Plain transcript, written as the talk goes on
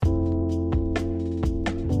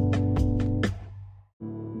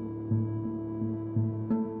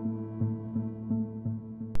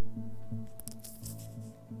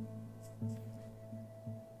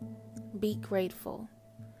Be grateful.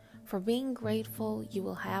 For being grateful, you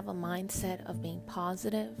will have a mindset of being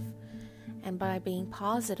positive, and by being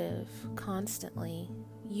positive constantly,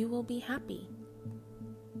 you will be happy.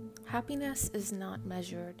 Happiness is not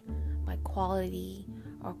measured by quality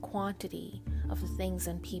or quantity of the things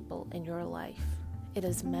and people in your life. It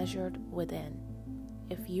is measured within.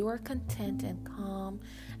 If you are content and calm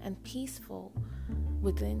and peaceful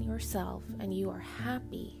within yourself, and you are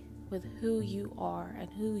happy with who you are and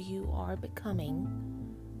who you are becoming,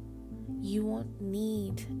 you won't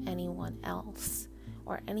need anyone else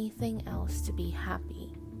or anything else to be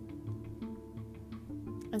happy.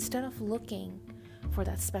 Instead of looking for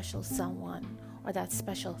that special someone or that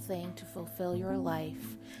special thing to fulfill your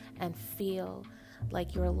life and feel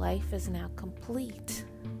like your life is now complete,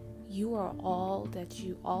 you are all that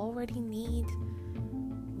you already need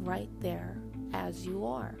right there as you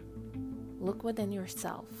are. Look within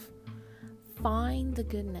yourself. Find the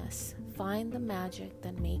goodness. Find the magic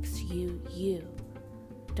that makes you you.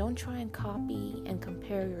 Don't try and copy and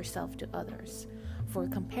compare yourself to others. For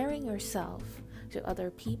comparing yourself to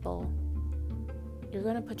other people, you're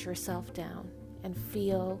going to put yourself down and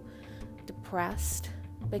feel depressed,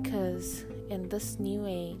 because in this new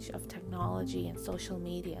age of technology and social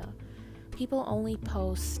media, people only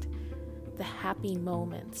post the happy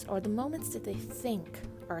moments or the moments that they think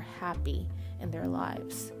are happy in their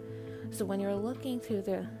lives. So when you're looking through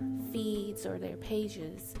their feeds or their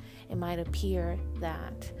pages, it might appear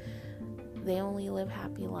that they only live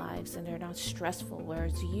happy lives and they're not stressful,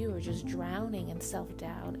 whereas you are just drowning in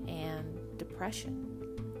self-doubt and depression.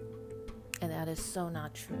 And that is so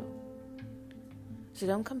not true. So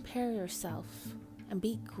don't compare yourself, and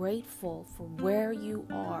be grateful for where you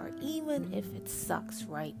are, even if it sucks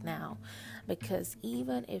right now. Because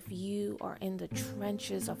even if you are in the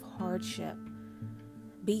trenches of hardship,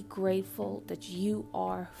 be grateful that you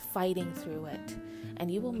are fighting through it, and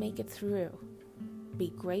you will make it through. Be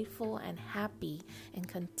grateful and happy and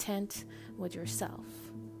content with yourself.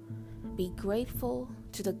 Be grateful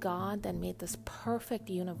to the God that made this perfect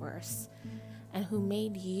universe and who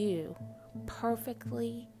made you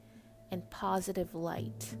perfectly in positive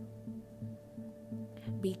light.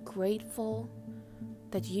 Be grateful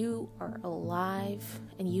that you are alive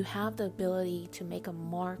and you have the ability to make a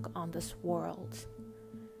mark on this world.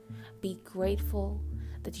 Be grateful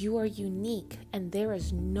that you are unique and there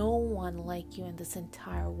is no one like you in this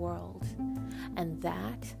entire world. And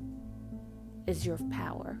that is your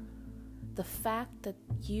power. The fact that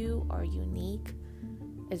you are unique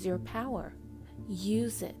is your power.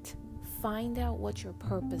 Use it. Find out what your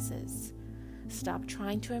purpose is. Stop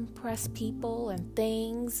trying to impress people and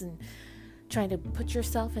things and trying to put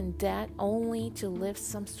yourself in debt only to live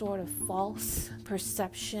some sort of false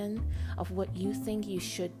perception of what you think you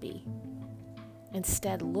should be.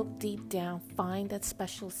 Instead, look deep down, find that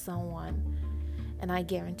special someone, and I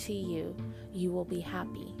guarantee you, you will be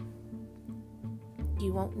happy.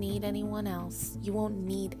 You won't need anyone else. You won't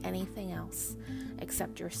need anything else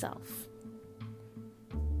except yourself.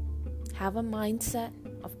 Have a mindset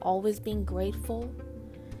of always being grateful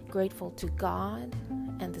to God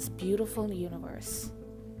and this beautiful universe.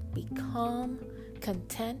 Be calm,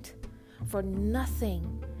 content, for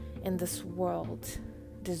nothing in this world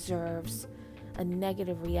deserves a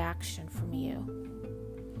negative reaction from you.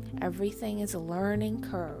 Everything is a learning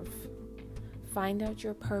curve. Find out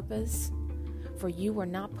your purpose, for you were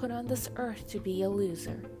not put on this earth to be a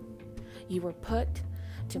loser. You were put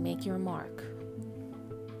to make your mark.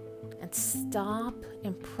 And stop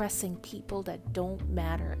impressing people that don't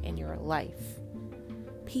matter in your life.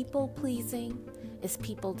 People pleasing is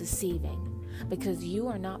people deceiving, because you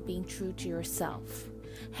are not being true to yourself.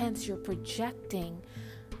 Hence, you're projecting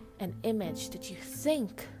an image that you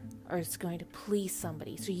think is going to please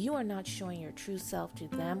somebody. So you are not showing your true self to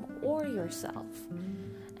them or yourself.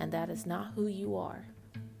 And that is not who you are.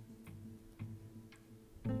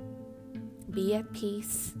 Be at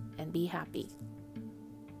peace and be happy.